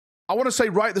I want to say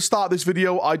right at the start of this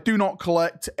video, I do not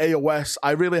collect AOS.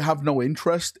 I really have no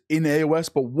interest in AOS,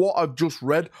 but what I've just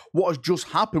read, what has just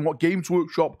happened, what Games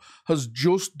Workshop has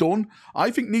just done,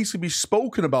 I think needs to be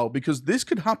spoken about, because this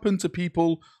could happen to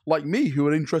people like me who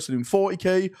are interested in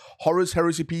 40k, Horrors,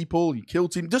 Heresy people, Kill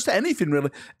Team, just anything really.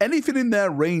 Anything in their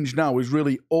range now is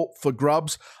really up for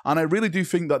grabs, and I really do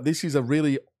think that this is a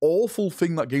really awful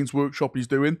thing that Games Workshop is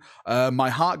doing. My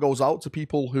heart goes out to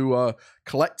people who are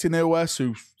collecting AOS,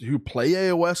 who play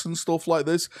AOS and stuff like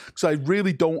this, because I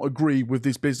really don't agree with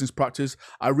this business practice.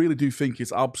 I really do think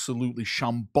it's absolutely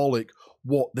shambolic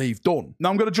what they've done.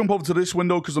 Now I'm going to jump over to this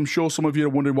window because I'm sure some of you are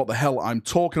wondering what the hell I'm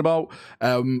talking about.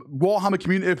 Warhammer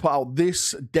community put out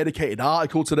this dedicated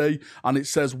article today, and it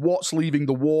says what's leaving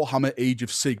the Warhammer Age of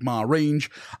Sigmar range,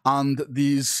 and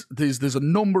there's a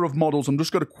number of models. I'm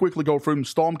just going to quickly go through them.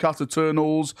 Stormcast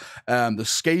Eternals, the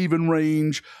Skaven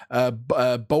range,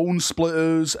 Bone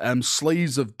Splitters,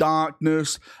 Slaves of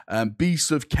Darkness, Beasts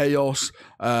of Chaos,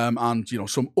 and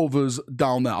some others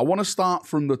down there. I want to start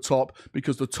from the top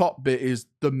because the top bit is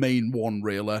the main one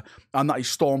really, and that is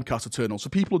Stormcast Eternals. So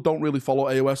people who don't really follow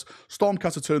AOS,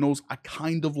 Stormcast Eternals are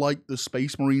kind of like the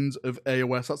Space Marines of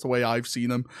AOS. That's the way I've seen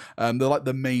them. They're like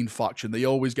the main faction. They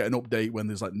always get an update when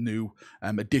there's like new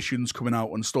editions coming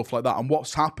out and stuff like that. And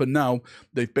what's happened now,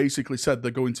 they've basically said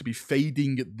they're going to be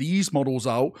fading these models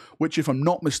out, which if I'm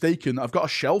not mistaken, I've got a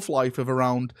shelf life of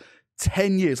around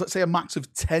 10 years, let's say a max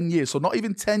of 10 years, so not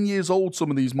even 10 years old, some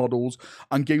of these models,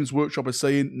 and Games Workshop is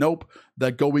saying, nope,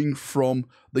 they're going from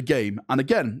the game. And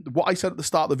again, what I said at the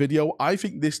start of the video, I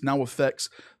think this now affects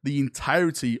the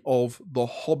entirety of the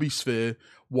hobby sphere,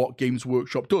 what Games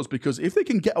Workshop does, because if they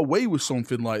can get away with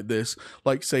something like this,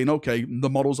 like saying, okay, the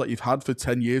models that you've had for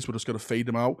 10 years, we're just going to fade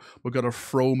them out, we're going to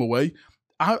throw them away,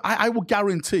 I will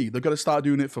guarantee they're going to start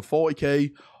doing it for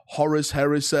 40k, Horrors,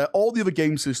 Heresy, all the other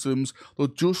game systems. They'll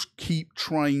just keep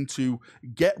trying to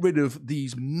get rid of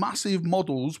these massive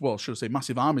models, well, should I say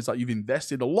massive armies that you've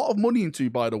invested a lot of money into,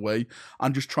 by the way,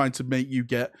 and just trying to make you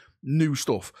get new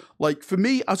stuff. Like, for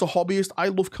me, as a hobbyist, I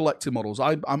love collecting models.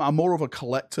 I'm more of a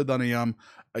collector than I am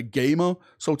a gamer.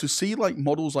 So to see like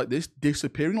models like this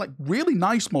disappearing, like really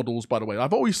nice models, by the way,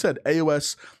 I've always said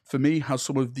AOS for me has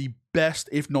some of the best,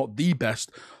 if not the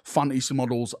best, fantasy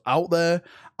models out there,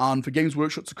 and for Games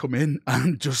Workshop to come in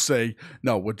and just say,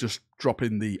 no, we're just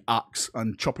dropping the axe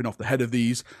and chopping off the head of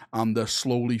these, and they're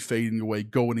slowly fading away,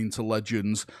 going into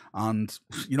Legends. And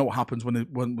you know what happens when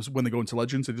they go into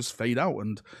Legends? They just fade out,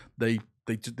 and they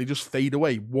just fade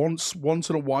away. Once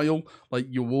in a while, like,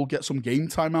 you will get some game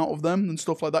time out of them and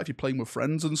stuff like that if you're playing with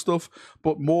friends and stuff,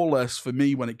 but more or less for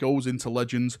me, when it goes into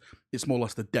Legends, it's more or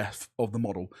less the death of the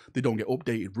model. They don't get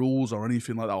updated rules or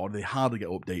anything like that, or they hardly get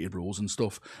updated rules and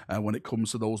stuff when it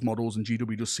comes to those models, and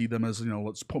GW just see them as,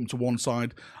 let's put them to one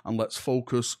side and let's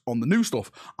focus on the new stuff.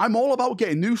 I'm all about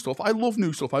getting new stuff. I love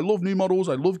new stuff. I love new models.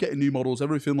 I love getting new models,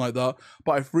 everything like that,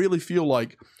 but I really feel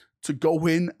like to go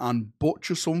in and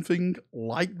butcher something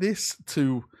like this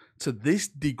to this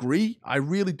degree, I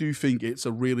really do think it's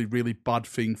a really, really bad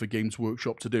thing for Games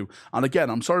Workshop to do. And again,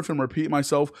 I'm sorry if I'm repeating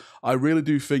myself, I really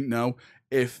do think now,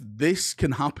 if this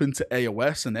can happen to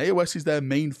AOS, and AOS is their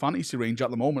main fantasy range at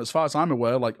the moment, as far as I'm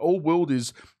aware, like, Old World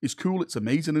is cool, it's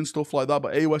amazing and stuff like that,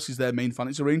 but AOS is their main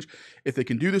fantasy range. If they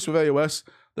can do this with AOS,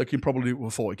 they can probably do it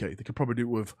with 40k. They could probably do it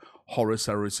with Horrors,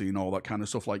 Heresy, and all that kind of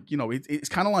stuff. Like, it's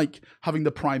kind of like having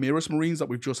the Primaris Marines that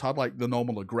we've just had, like the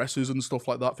normal aggressors and stuff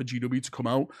like that, for GW to come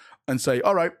out and say,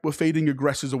 all right, we're fading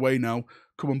aggressors away now.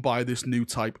 Come and buy this new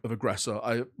type of aggressor.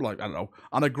 I don't know,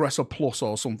 an aggressor plus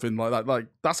or something like that. Like,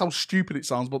 that's how stupid it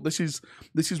sounds, but this is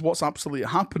what's absolutely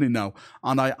happening now.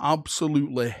 And I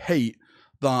absolutely hate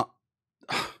that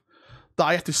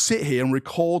I have to sit here and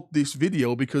record this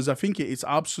video, because I think it's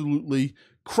absolutely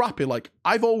crappy. Like,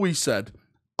 I've always said,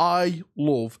 I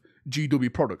love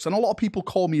GW products, and a lot of people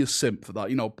call me a simp for that,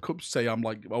 say I'm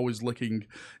like always licking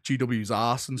GW's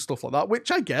ass and stuff like that, which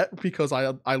I get, because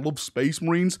I love Space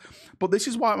Marines. But this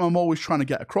is what I'm always trying to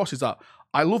get across, is that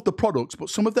I love the products, but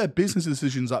some of their business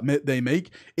decisions that they make,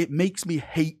 it makes me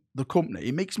hate the company.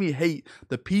 It makes me hate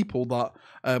the people that,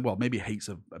 well, maybe hate's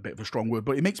a bit of a strong word,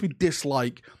 but it makes me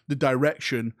dislike the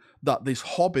direction that this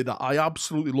hobby that I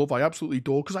absolutely love, I absolutely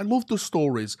adore, because I love the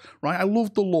stories, right? I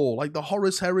love the lore, like the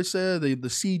Horrors, Heresy, the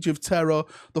Siege of Terror,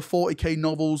 the 40k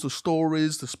novels, the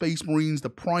stories, the Space Marines, the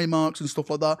Primarchs and stuff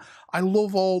like that. I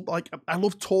love I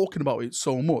love talking about it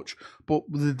so much, but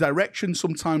the direction,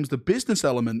 sometimes the business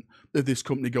element that this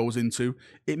company goes into,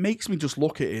 it makes me just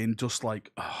look at it and just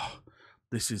like, oh,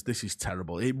 this is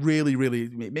terrible. It really, really,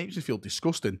 it makes me feel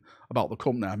disgusting about the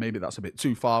company. Maybe that's a bit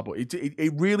too far, but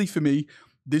it really, for me,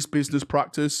 this business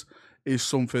practice, is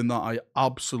something that I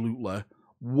absolutely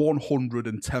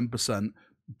 110%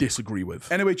 disagree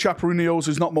with. Anyway, Chaperonios,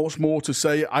 there's not much more to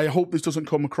say. I hope this doesn't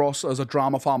come across as a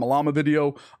Drama Farm Llama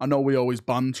video. I know we always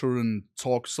banter and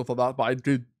talk stuff like that, but I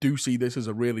do see this as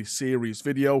a really serious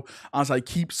video. As I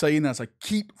keep saying, as I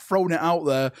keep throwing it out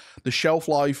there, the shelf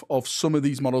life of some of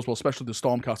these models, well, especially the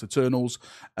Stormcast Eternals,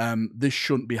 this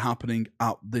shouldn't be happening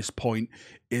at this point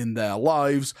in their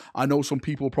lives. I know some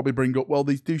people will probably bring up, well,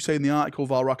 they do say in the article,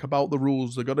 Valrak, about the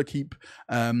rules. They've got to keep,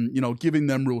 giving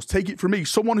them rules. Take it from me,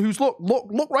 someone who's,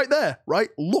 look right there, right?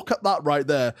 Look at that right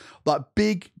there. That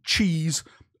big cheese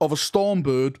of a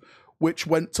Stormbird, which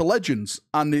went to Legends,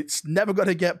 and it's never going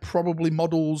to get probably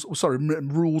rules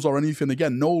or anything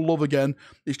again. No love again.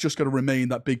 It's just going to remain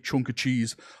that big chunk of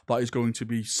cheese that is going to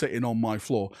be sitting on my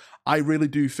floor. I really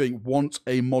do think once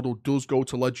a model does go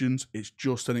to Legends, it's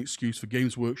just an excuse for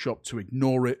Games Workshop to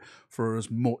ignore it for as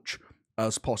much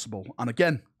as possible. And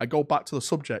again, I go back to the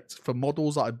subject. For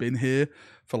models that have been here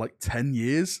for like 10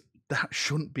 years, that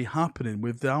shouldn't be happening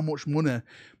with how much money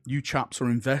you chaps are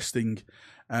investing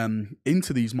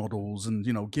into these models and,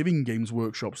 giving Games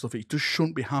Workshop stuff. It just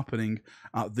shouldn't be happening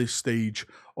at this stage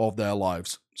of their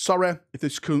lives. Sorry if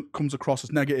this comes across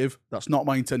as negative. That's not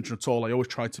my intention at all. I always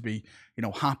try to be,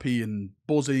 happy and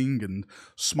buzzing and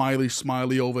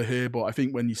smiley over here. But I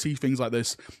think when you see things like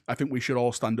this, I think we should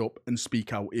all stand up and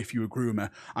speak out if you agree with me.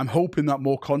 I'm hoping that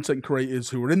more content creators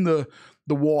who are in the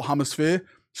Warhammer sphere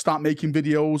start making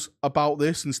videos about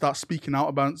this and start speaking out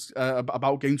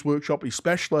about Games Workshop,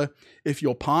 especially if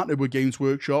you're partnered with Games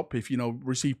Workshop, if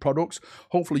receive products.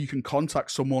 Hopefully you can contact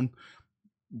someone,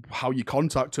 how you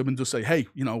contact them, and just say, hey,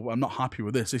 I'm not happy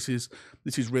with this. This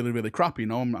is really, really crappy.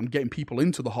 I'm getting people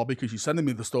into the hobby because you're sending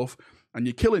me the stuff and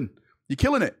you're killing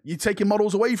it. You're taking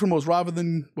models away from us rather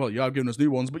than, well, you are giving us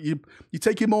new ones, but you're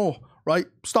taking more, right?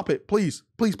 Stop it, please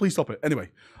stop it. Anyway,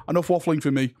 enough waffling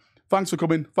for me. Thanks for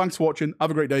coming. Thanks for watching.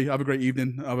 Have a great day. Have a great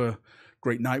evening. Have a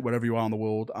great night wherever you are in the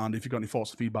world. And if you've got any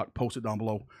thoughts or feedback, post it down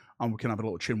below and we can have a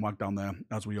little chin wag down there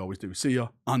as we always do. See ya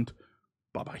and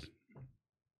bye-bye.